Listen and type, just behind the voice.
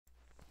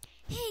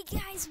Hey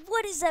guys,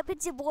 what is up?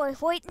 It's your boy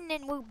Hoyton,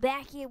 and we're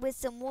back here with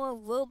some more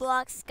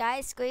Roblox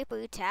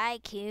Skyscraper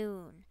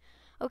Tycoon.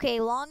 Okay,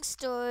 long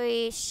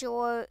story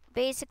short,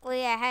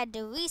 basically I had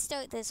to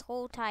restart this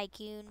whole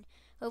Tycoon.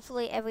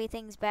 Hopefully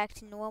everything's back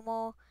to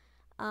normal,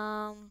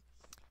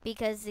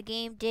 because the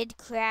game did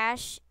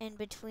crash in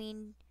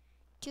between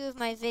two of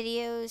my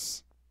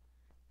videos,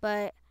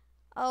 but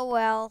oh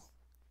well.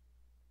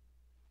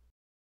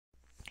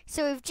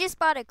 So we've just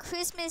bought a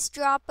Christmas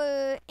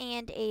dropper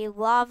and a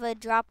lava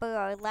dropper,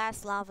 our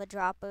last lava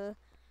dropper.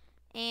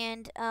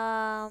 And,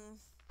 oh,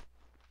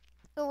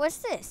 what's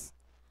this?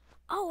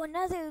 Oh,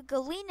 another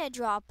Galena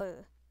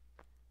dropper.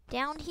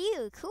 Down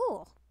here,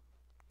 cool.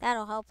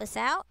 That'll help us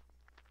out.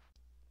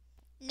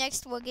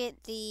 Next, we'll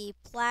get the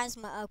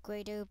plasma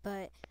upgrader,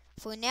 but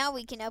for now,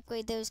 we can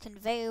upgrade those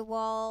conveyor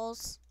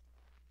walls.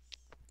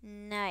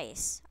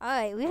 Nice.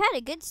 Alright, we've had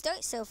a good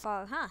start so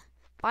far, huh?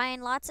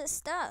 Buying lots of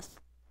stuff.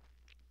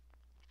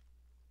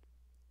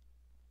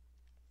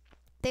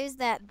 There's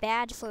that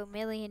badge for $1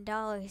 million.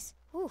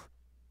 Whew.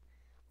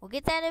 We'll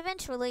get that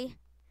eventually.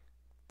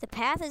 The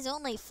path is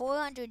only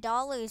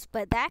 $400,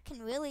 but that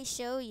can really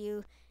show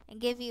you and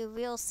give you a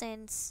real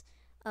sense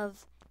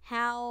of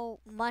how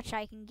much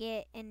I can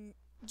get in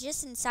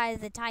just inside of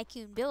the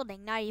Tycoon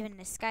building, not even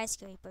the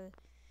skyscraper.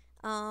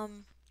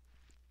 But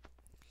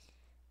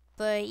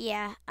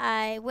yeah,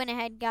 I went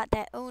ahead and got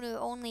that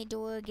owner-only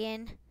door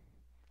again.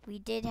 We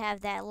did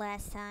have that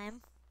last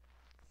time.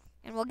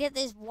 And we'll get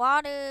this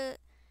water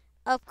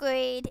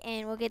upgrade,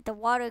 and we'll get the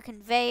water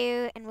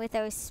conveyor, and with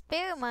our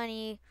spare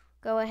money,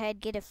 go ahead,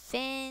 get a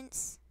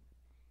fence.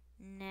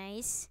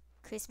 Nice.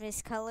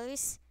 Christmas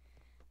colors.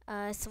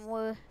 Some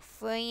more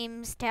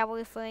frames,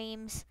 tower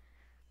frames.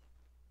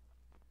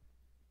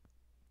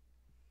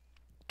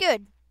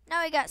 Good.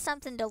 Now we got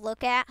something to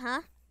look at,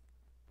 huh?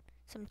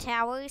 Some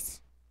towers.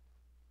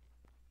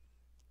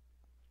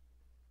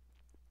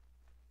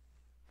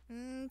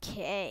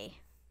 Okay.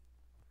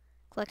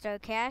 Collect our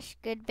cash.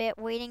 Good bit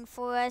waiting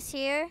for us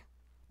here.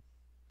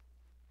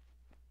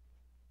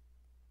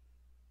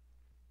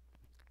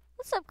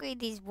 Let's upgrade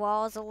these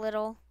walls a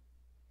little.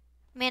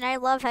 Man, I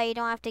love how you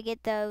don't have to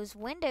get those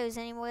windows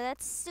anymore.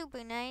 That's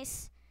super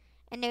nice.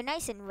 And they're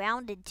nice and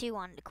rounded, too,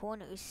 on the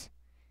corners.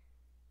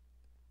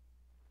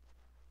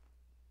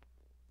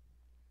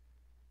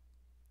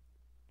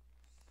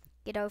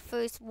 Get our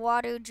first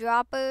water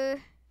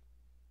dropper.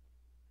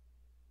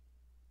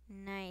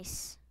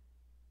 Nice.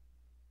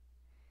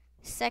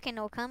 Second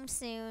will come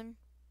soon.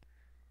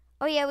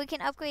 Oh, yeah, we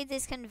can upgrade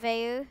this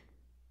conveyor.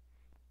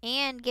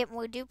 And get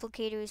more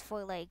duplicators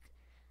for, like,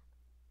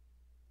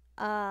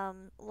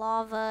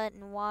 lava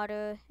and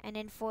water, and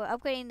then for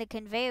upgrading the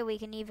conveyor we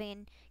can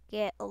even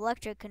get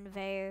electric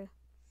conveyor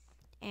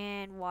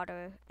and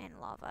water and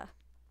lava.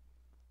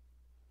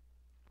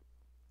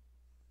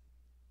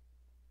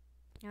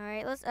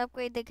 Alright, let's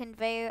upgrade the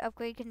conveyor,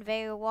 upgrade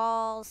conveyor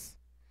walls.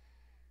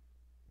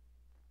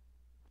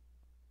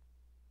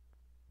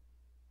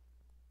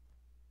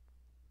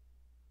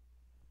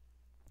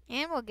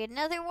 And we'll get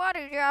another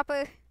water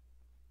dropper.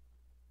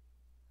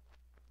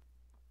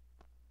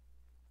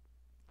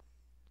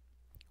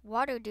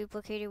 Water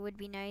duplicator would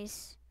be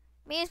nice.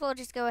 May as well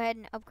just go ahead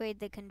and upgrade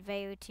the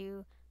conveyor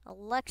to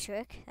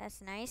electric.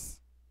 That's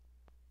nice.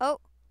 Oh,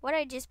 what did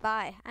I just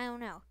buy? I don't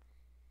know.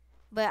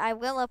 But I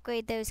will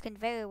upgrade those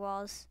conveyor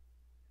walls.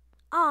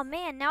 Oh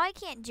man, now I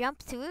can't jump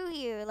through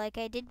here like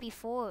I did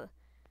before.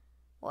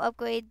 We'll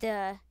upgrade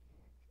the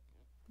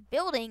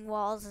building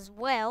walls as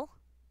well.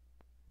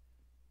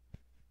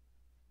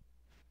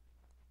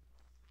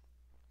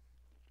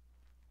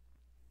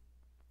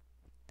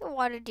 The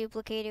water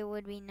duplicator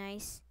would be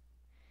nice.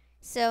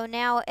 So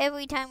now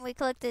every time we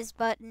click this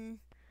button,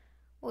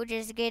 we're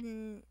just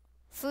getting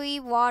free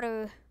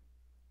water.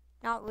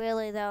 Not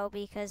really though,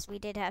 because we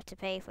did have to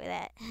pay for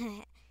that.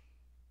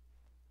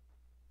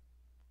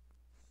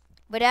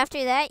 But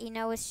after that, you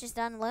know, it's just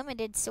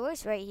unlimited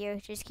source right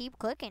here. Just keep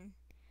clicking.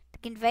 The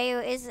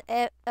conveyor is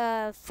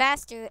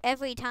faster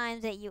every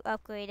time that you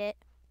upgrade it.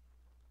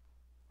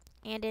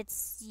 And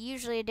it's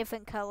usually a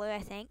different color, I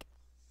think,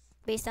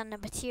 based on the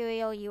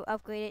material you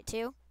upgrade it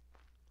to.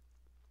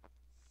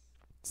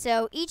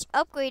 So each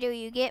upgrader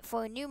you get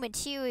for a new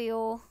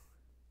material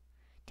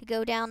to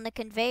go down the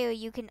conveyor,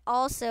 you can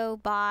also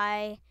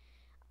buy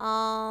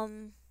a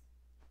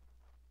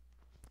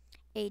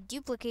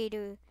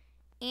duplicator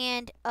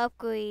and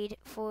upgrade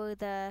for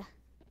the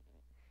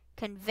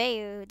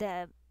conveyor,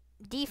 the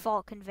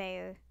default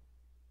conveyor.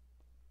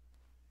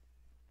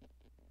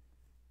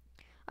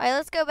 Alright,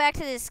 let's go back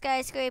to the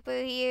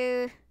skyscraper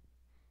here.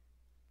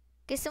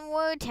 Get some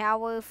more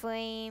tower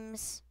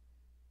frames.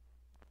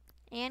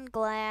 And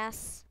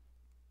glass.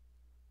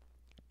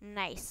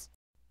 Nice.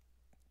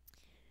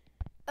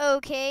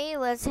 Okay,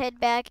 let's head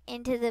back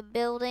into the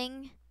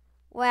building.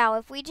 Wow,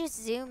 if we just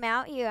zoom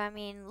out here, I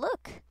mean,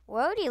 look.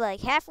 We're already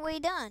like halfway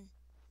done.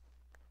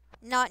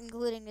 Not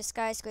including the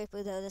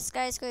skyscraper though. The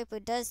skyscraper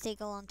does take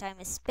a long time,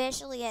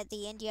 especially at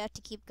the end. You have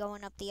to keep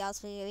going up the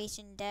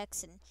observation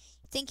decks and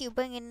think you're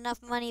bringing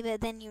enough money, but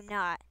then you're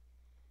not.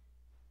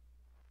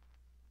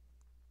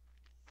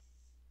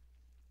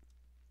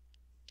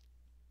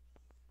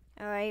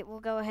 Alright, we'll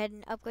go ahead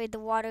and upgrade the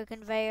water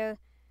conveyor.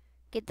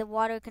 Get the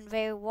water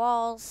conveyor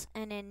walls.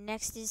 And then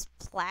next is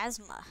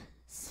plasma.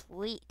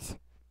 Sweet.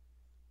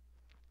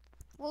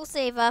 We'll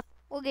save up.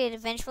 We'll get it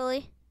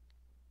eventually.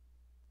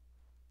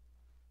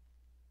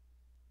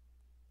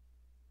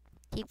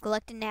 Keep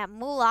collecting that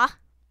moolah.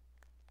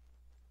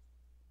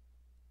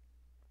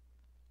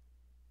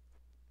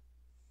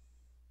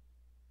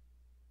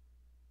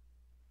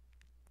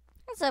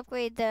 Let's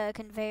upgrade the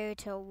conveyor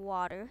to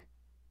water.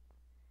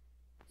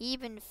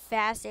 Even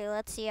faster.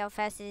 Let's see how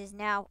fast it is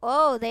now.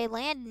 Oh, they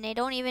land and they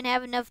don't even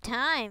have enough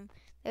time.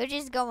 They're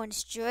just going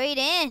straight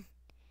in.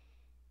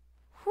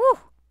 Whew.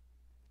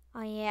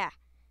 Oh, yeah.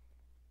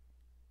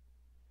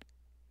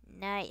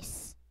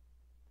 Nice.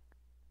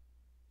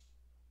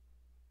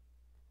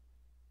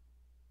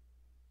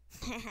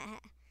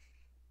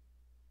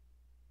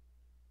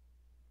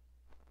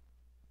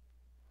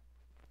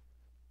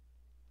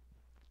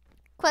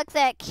 Collect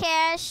that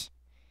cash.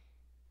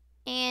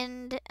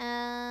 And,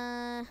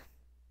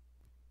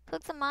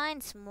 cook the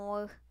mines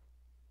more.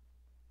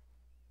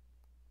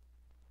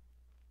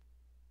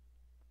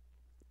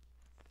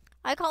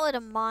 I call it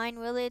a mine,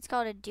 really. It's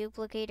called a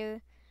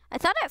duplicator. I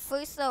thought at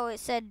first, though, it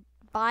said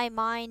buy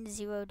mine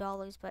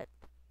 $0, but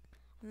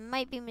I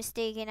might be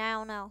mistaken. I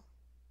don't know.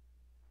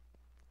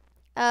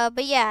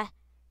 But yeah.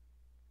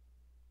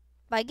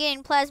 By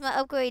getting plasma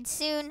upgrades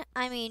soon,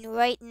 I mean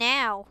right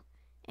now.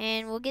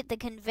 And we'll get the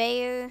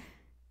conveyor.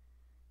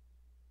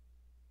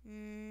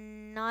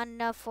 Not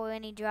enough for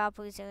any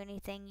droppers or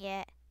anything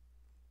yet.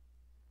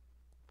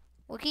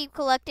 We'll keep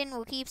collecting.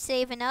 We'll keep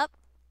saving up.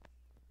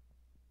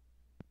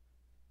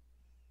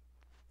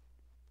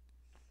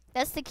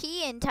 That's the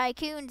key in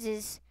Tycoons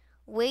is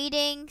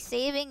waiting,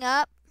 saving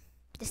up,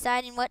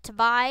 deciding what to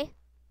buy.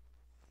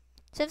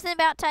 Something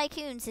about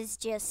Tycoons is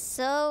just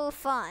so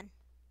fun.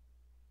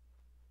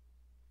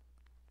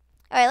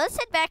 Alright, let's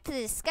head back to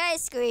the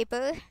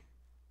Skyscraper.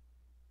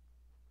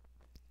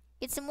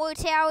 Get some more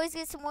towers,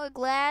 get some more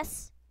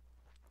glass.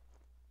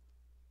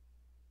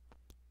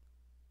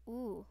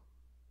 Ooh.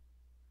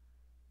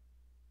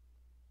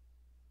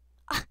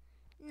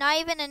 Not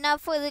even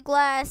enough for the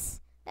glass.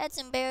 That's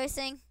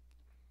embarrassing.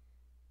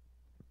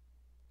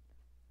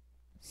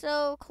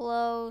 So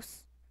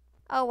close.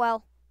 Oh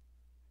well.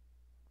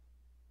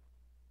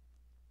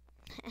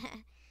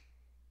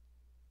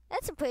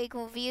 That's a pretty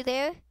cool view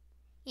there.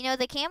 You know,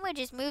 the camera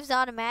just moves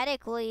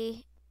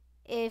automatically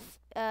if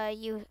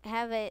you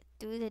have it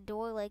through the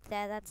door like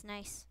that. That's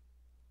nice.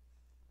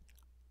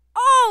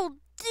 Oh,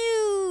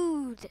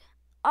 dude!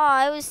 Oh,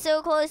 I was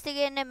so close to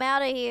getting him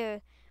out of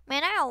here.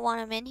 Man, I don't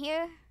want him in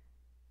here.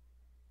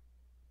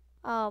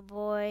 Oh,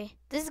 boy.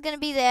 This is going to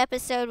be the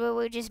episode where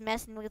we're just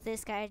messing with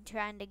this guy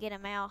trying to get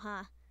him out,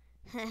 huh?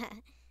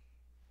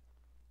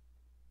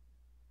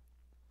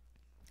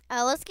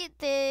 Let's get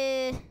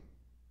the...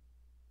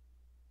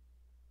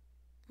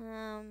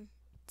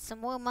 some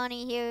more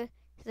money here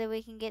so that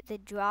we can get the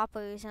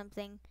dropper or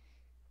something.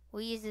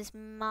 We'll use this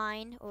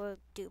mine or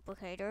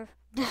duplicator.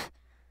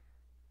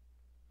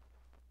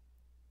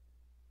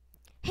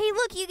 Hey,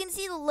 look, you can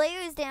see the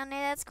layers down there.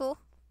 That's cool.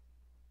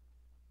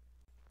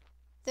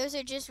 Those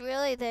are just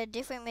really the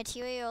different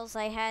materials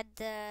I had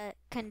the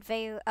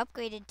conveyor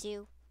upgraded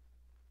to.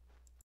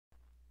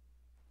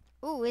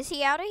 Ooh, is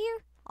he out of here?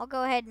 I'll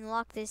go ahead and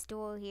lock this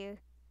door here.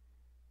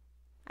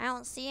 I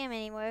don't see him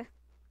anywhere.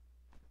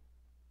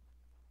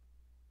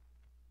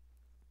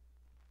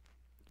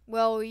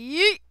 Well,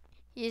 yeet!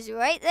 He's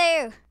right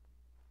there.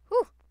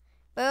 Whew.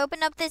 But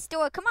open up this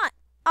door. Come on.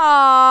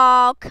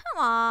 Oh, come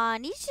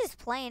on. He's just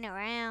playing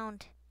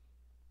around.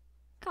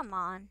 Come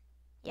on.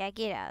 Yeah,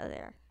 get out of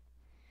there.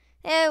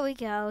 There we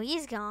go.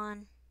 He's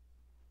gone.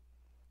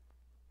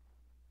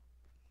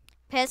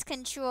 Pest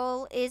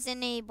control is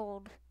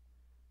enabled.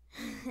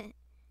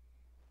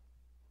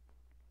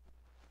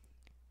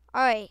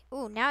 Alright.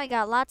 Ooh, now we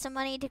got lots of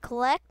money to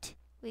collect.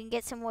 We can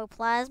get some more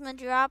plasma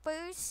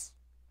droppers.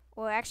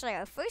 Or actually,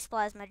 our first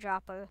plasma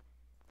dropper.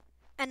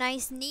 A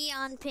nice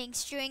neon pink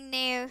string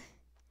there.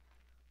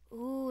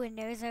 Ooh, and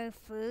there's our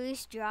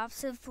first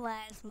drops of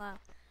plasma.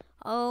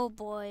 Oh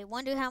boy,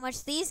 wonder how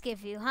much these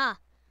give you, huh?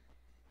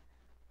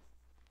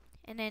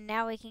 And then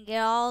now we can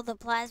get all the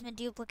plasma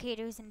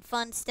duplicators and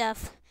fun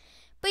stuff.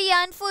 But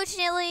yeah,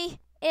 unfortunately,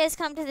 it has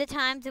come to the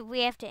time that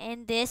we have to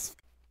end this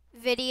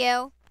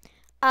video.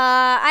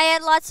 I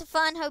had lots of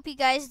fun. Hope you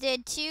guys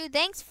did too.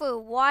 Thanks for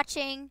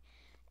watching.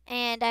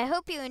 And I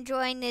hope you're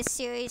enjoying this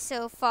series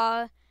so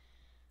far.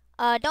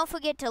 Don't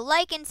forget to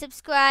like and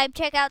subscribe.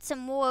 Check out some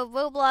more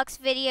Roblox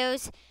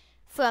videos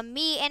from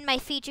me and my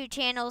featured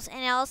channels.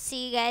 And I'll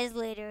see you guys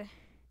later.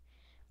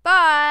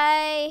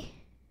 Bye!